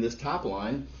 in this top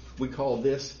line, we call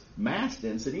this mass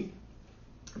density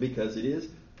because it is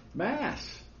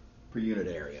mass per unit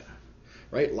area,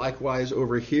 right? Likewise,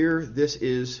 over here, this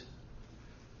is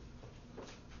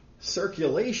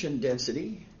circulation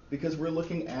density because we're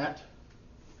looking at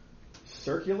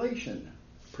circulation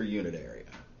per unit area.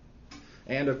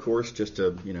 And of course, just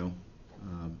to,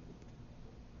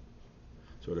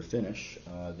 sort of finish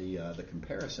the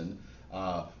comparison,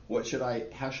 how should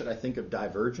I think of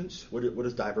divergence? What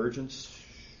does divergence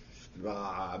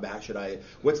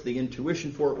What's the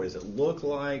intuition for it? What does it look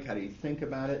like? How do you think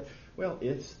about it? Well,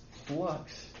 it's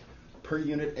flux per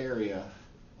unit area,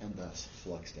 and thus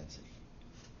flux density.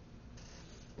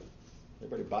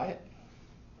 Everybody buy it?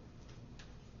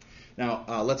 Now,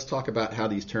 let's talk about how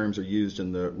these terms are used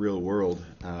in the real world.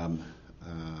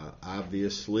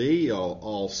 Obviously, y'all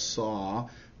all saw,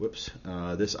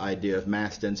 this idea of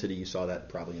mass density. You saw that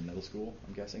probably in middle school,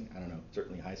 I'm guessing. I don't know,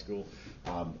 certainly high school.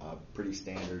 Pretty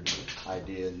standard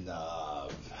idea in,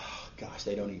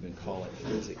 they don't even call it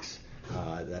physics.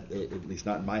 At least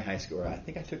not in my high school. I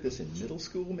think I took this in middle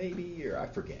school maybe, or I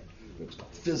forget. It was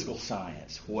called physical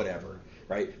science, whatever,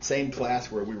 right? Same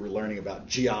class where we were learning about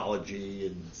geology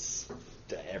and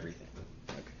everything.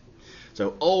 Okay.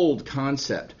 So old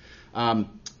concept.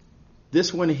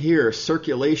 This one here,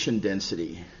 circulation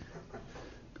density,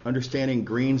 understanding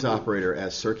Green's operator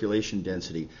as circulation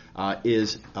density,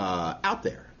 is out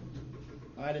there.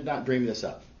 I did not dream this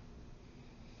up.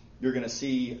 You're going to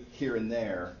see here and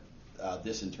there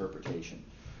this interpretation.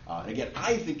 And again,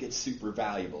 I think it's super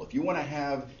valuable. If you want to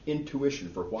have intuition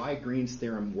for why Green's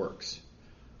theorem works,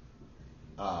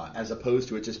 as opposed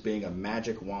to it just being a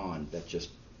magic wand that just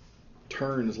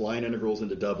turns line integrals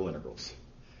into double integrals,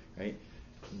 right?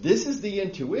 This is the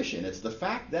intuition. It's the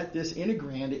fact that this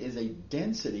integrand is a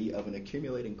density of an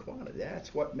accumulating quantity.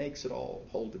 That's what makes it all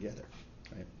hold together.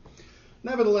 Right?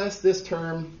 Nevertheless, this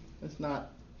term is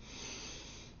not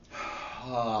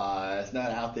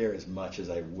out there as much as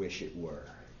I wish it were.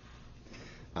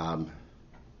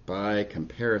 By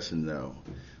comparison, though,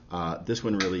 this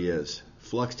one really is.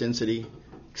 Flux density,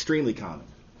 extremely common.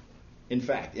 In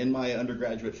fact, in my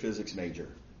undergraduate physics major,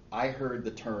 I heard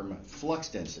the term flux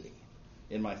density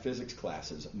in my physics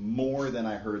classes more than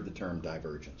I heard the term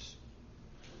divergence.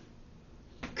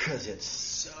 Because it's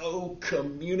so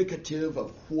communicative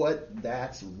of what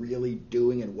that's really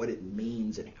doing and what it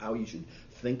means and how you should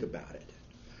think about it,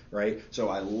 right? So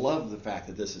I love the fact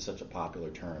that this is such a popular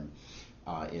term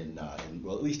at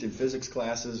least in physics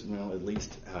classes, at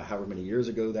least however many years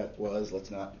ago that was.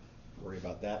 Let's not worry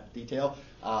about that detail.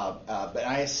 But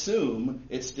I assume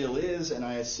it still is, and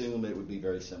I assume it would be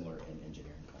very similar in engineering.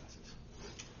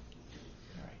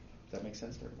 Does that make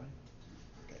sense to everybody?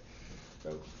 Okay.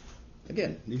 So,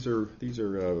 again, these are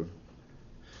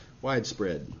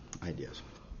widespread ideas.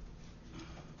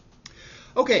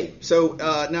 Okay, so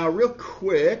now real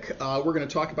quick, we're going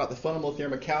to talk about the fundamental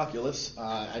theorem of calculus.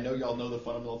 I know y'all know the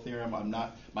fundamental theorem.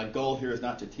 My goal here is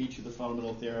not to teach you the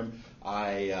fundamental theorem.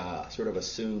 I sort of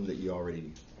assume that you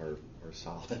already are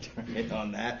solid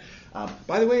on that.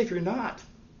 By the way, if you're not,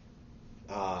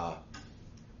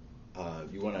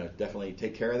 you want to definitely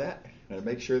take care of that and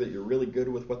make sure that you're really good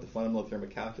with what the fundamental theorem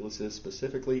of calculus is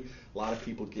specifically. A lot of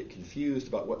people get confused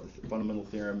about what the fundamental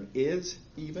theorem is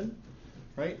even,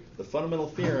 right? The fundamental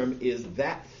theorem is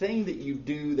that thing that you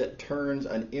do that turns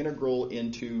an integral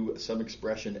into some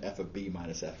expression f of b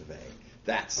minus f of a.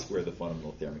 That's where the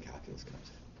fundamental theorem of calculus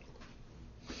comes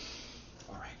in.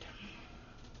 All right.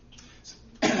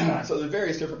 So there's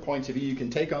various different points of view you can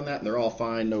take on that, and they're all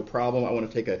fine, no problem. I want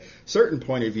to take a certain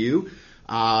point of view.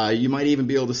 You might even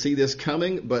be able to see this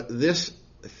coming, but this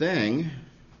thing,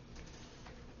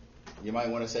 you might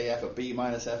want to say f of b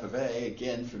minus f of a.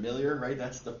 Again, familiar, right?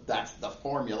 That's the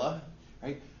formula,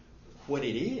 right? What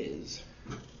it is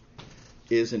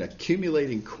an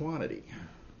accumulating quantity.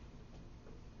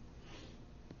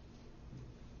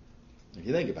 If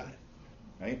you think about it,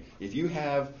 right? If you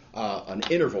have an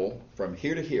interval from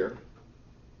here to here,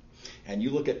 and you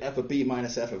look at f of b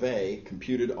minus f of a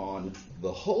computed on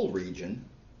the whole region,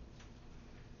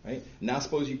 right? Now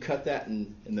suppose you cut that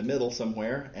in the middle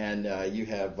somewhere, and you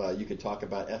could talk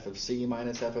about f of c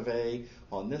minus f of a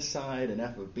on this side, and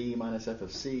f of b minus f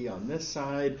of c on this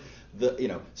side.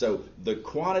 So the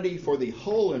quantity for the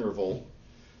whole interval,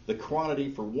 the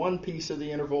quantity for one piece of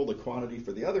the interval, the quantity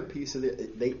for the other piece of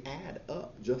they add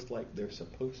up just like they're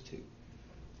supposed to.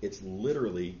 It's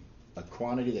literally a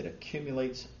quantity that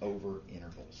accumulates over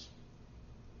intervals.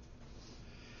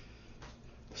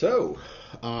 So,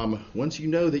 once you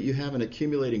know that you have an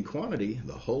accumulating quantity,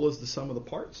 the whole is the sum of the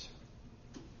parts.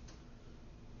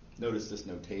 Notice this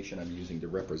notation I'm using to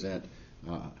represent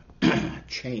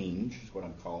change, is what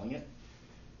I'm calling it.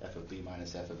 F of b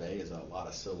minus f of a is a lot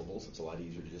of syllables. It's a lot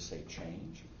easier to just say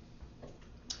change.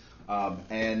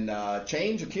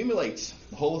 Change accumulates.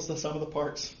 The whole is the sum of the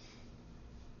parts.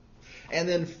 And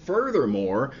then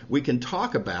furthermore, we can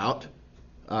talk about,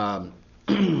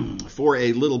 for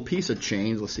a little piece of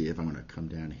change, let's see if I'm going to come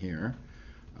down here.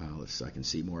 I can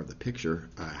see more of the picture.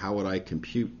 How would I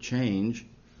compute change?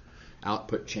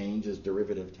 Output change is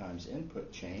derivative times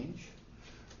input change,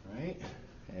 right?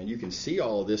 and you can see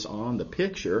all of this on the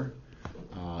picture,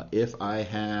 if I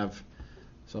have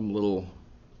some little,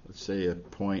 let's say a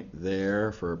point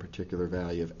there for a particular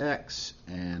value of x,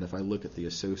 and if I look at the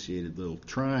associated little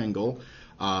triangle,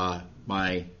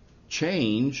 my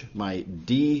change, my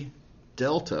d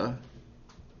delta,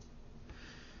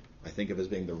 I think of as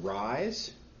being the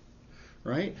rise,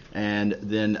 right? And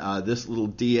then this little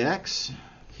dx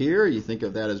here, you think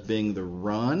of that as being the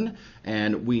run,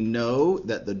 and we know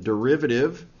that the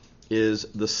derivative is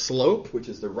the slope, which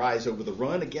is the rise over the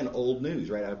run. Again, old news,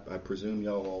 right? I presume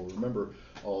y'all all remember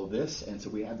all this, and so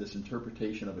we have this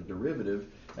interpretation of a derivative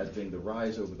as being the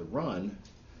rise over the run,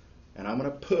 and I'm going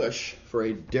to push for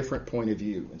a different point of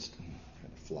view. It's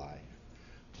kind of fly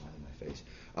in my face.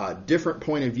 Different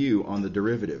point of view on the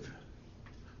derivative.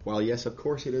 While yes, of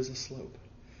course, it is a slope.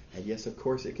 And yes, of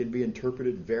course, it can be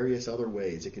interpreted various other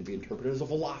ways. It can be interpreted as a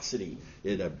velocity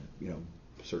in a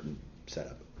certain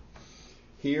setup.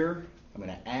 Here, I'm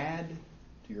going to add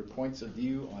to your points of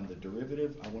view on the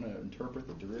derivative. I want to interpret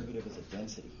the derivative as a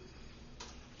density.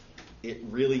 It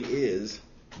really is,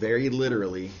 very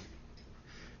literally,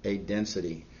 a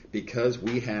density because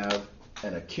we have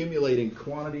an accumulating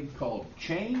quantity called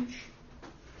change.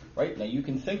 Right? Now, you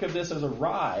can think of this as a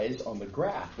rise on the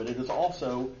graph, but it is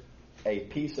also a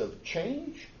piece of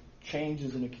change. Change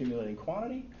is an accumulating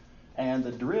quantity. And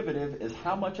the derivative is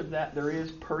how much of that there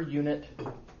is per unit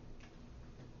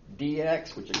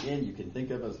dx, which again you can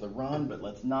think of as the run, but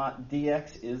let's not.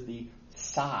 Dx is the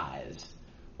size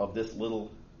of this little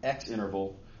x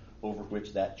interval over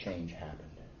which that change happened.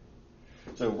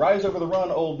 So rise over the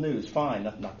run, old news, fine.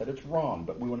 Not that it's wrong,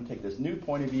 but we want to take this new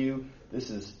point of view. This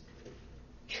is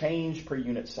change per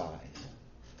unit size.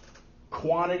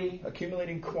 Quantity,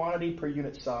 accumulating quantity per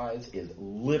unit size is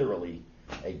literally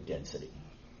a density.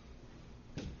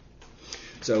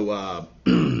 So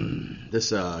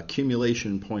this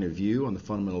accumulation point of view on the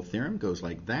fundamental theorem goes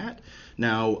like that.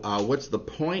 Now, what's the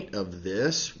point of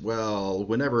this? Well,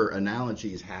 whenever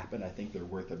analogies happen, I think they're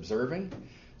worth observing.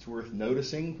 It's worth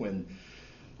noticing when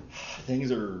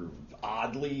things are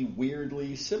oddly,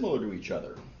 weirdly similar to each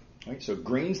other. Right? So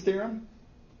Green's theorem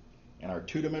and our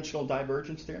two-dimensional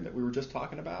divergence theorem that we were just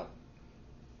talking about,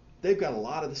 they've got a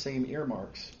lot of the same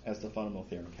earmarks as the fundamental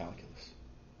theorem of calculus.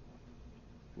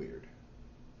 Weird.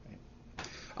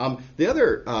 The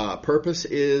other purpose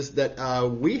is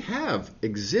that we have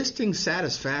existing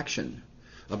satisfaction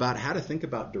about how to think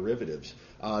about derivatives.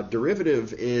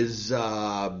 Derivative is,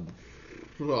 again,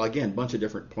 a bunch of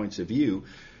different points of view,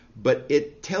 but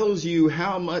it tells you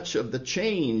how much of the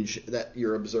change that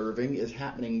you're observing is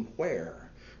happening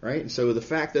where, right? So the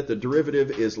fact that the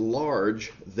derivative is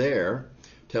large there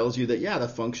tells you that, yeah, the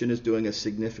function is doing a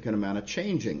significant amount of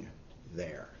changing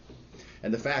there.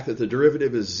 And the fact that the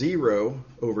derivative is 0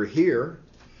 over here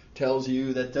tells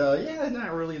you that,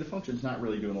 the function's not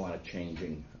really doing a lot of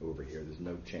changing over here. There's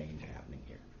no change happening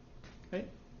here. Right?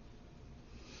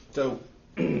 So,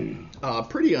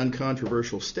 pretty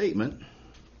uncontroversial statement,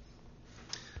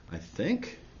 I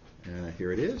think.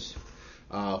 Here it is.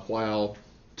 While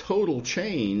total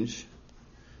change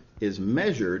is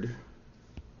measured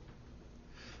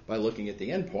by looking at the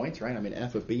endpoints, right? I mean,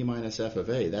 f of b minus f of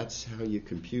a, that's how you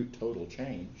compute total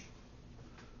change.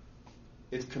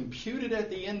 It's computed at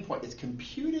the endpoint. It's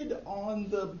computed on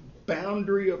the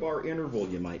boundary of our interval,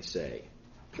 you might say.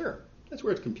 Sure, that's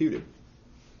where it's computed.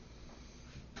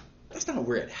 That's not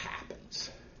where it happens,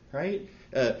 right?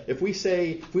 If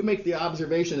we make the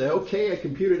observation that, okay, I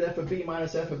computed f of b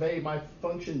minus f of a, my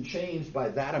function changed by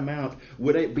that amount,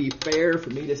 would it be fair for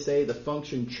me to say the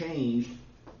function changed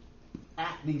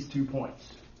at these 2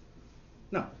 points?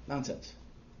 No, nonsense.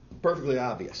 Perfectly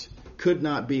obvious. Could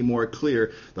not be more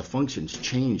clear. The function's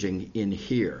changing in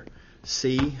here.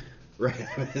 See? Right?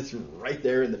 It's right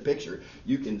there in the picture.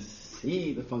 You can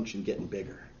see the function getting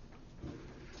bigger.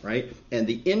 Right? And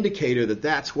the indicator that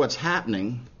that's what's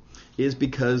happening is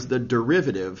because the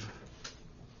derivative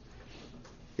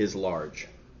is large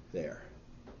there.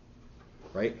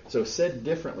 Right? So said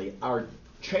differently, our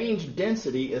change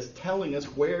density is telling us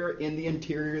where in the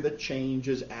interior the change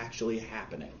is actually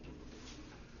happening.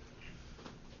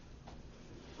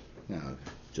 Now,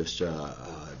 just a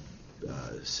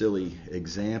silly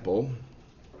example.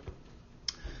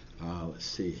 Let's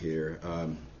see here.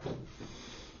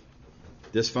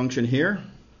 This function here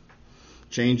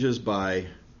changes by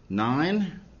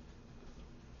 9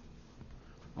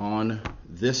 on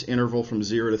this interval from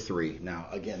 0 to 3. Now,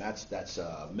 again, that's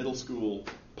middle school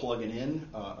plugging in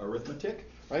arithmetic,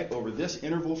 right? Over this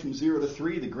interval from 0 to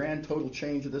 3, the grand total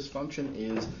change of this function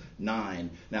is 9.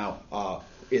 Now,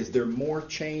 is there more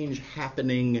change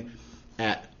happening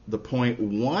at the point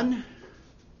 1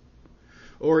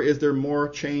 Or is there more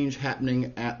change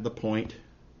happening at the point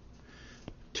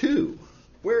 2?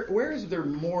 Where is there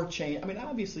more change? I mean,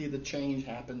 obviously the change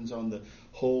happens on the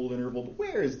whole interval, but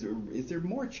where is there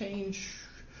more change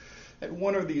at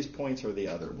one of these points or the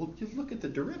other? Well, just look at the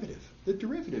derivative. The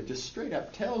derivative just straight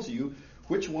up tells you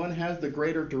which one has the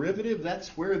greater derivative. That's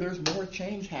where there's more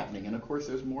change happening. And of course,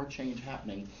 there's more change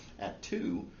happening at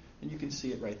 2, and you can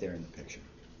see it right there in the picture.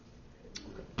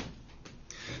 Okay.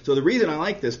 So the reason I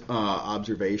like this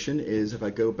observation is if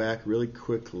I go back really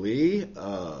quickly,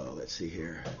 let's see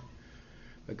here.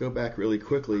 I go back really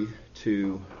quickly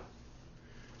to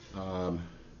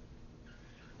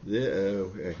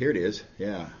here it is.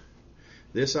 Yeah,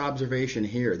 this observation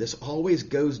here. This always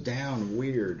goes down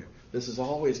weird. This is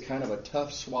always kind of a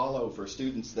tough swallow for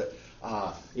students that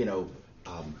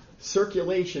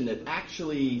circulation that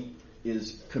actually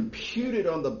is computed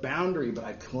on the boundary, but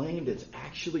I claimed it's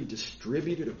actually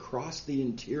distributed across the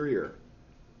interior,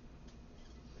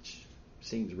 which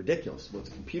seems ridiculous. Well,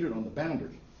 it's computed on the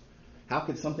boundary. How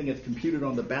could something that's computed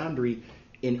on the boundary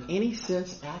in any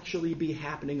sense actually be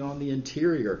happening on the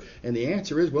interior? And the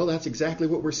answer is, well, that's exactly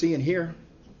what we're seeing here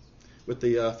with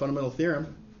the fundamental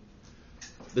theorem.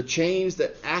 The change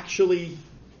that actually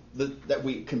that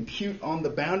we compute on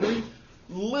the boundary,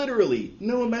 literally,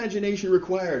 no imagination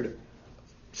required,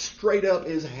 straight up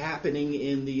is happening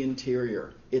in the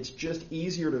interior. It's just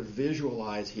easier to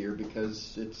visualize here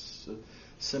because it's a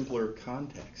simpler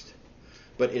context.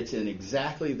 But it's in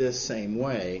exactly this same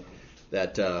way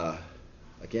that,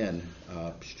 again,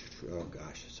 oh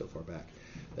gosh, so far back,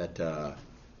 that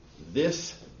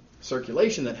this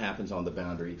circulation that happens on the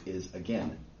boundary is,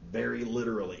 again, very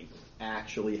literally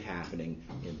actually happening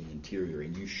in the interior.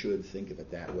 And you should think of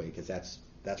it that way because that's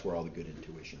where all the good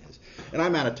intuition is. And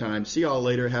I'm out of time. See y'all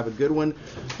later. Have a good one.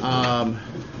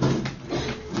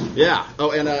 Yeah.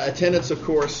 Oh, and attendance, of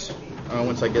course,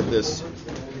 once I get this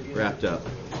wrapped up.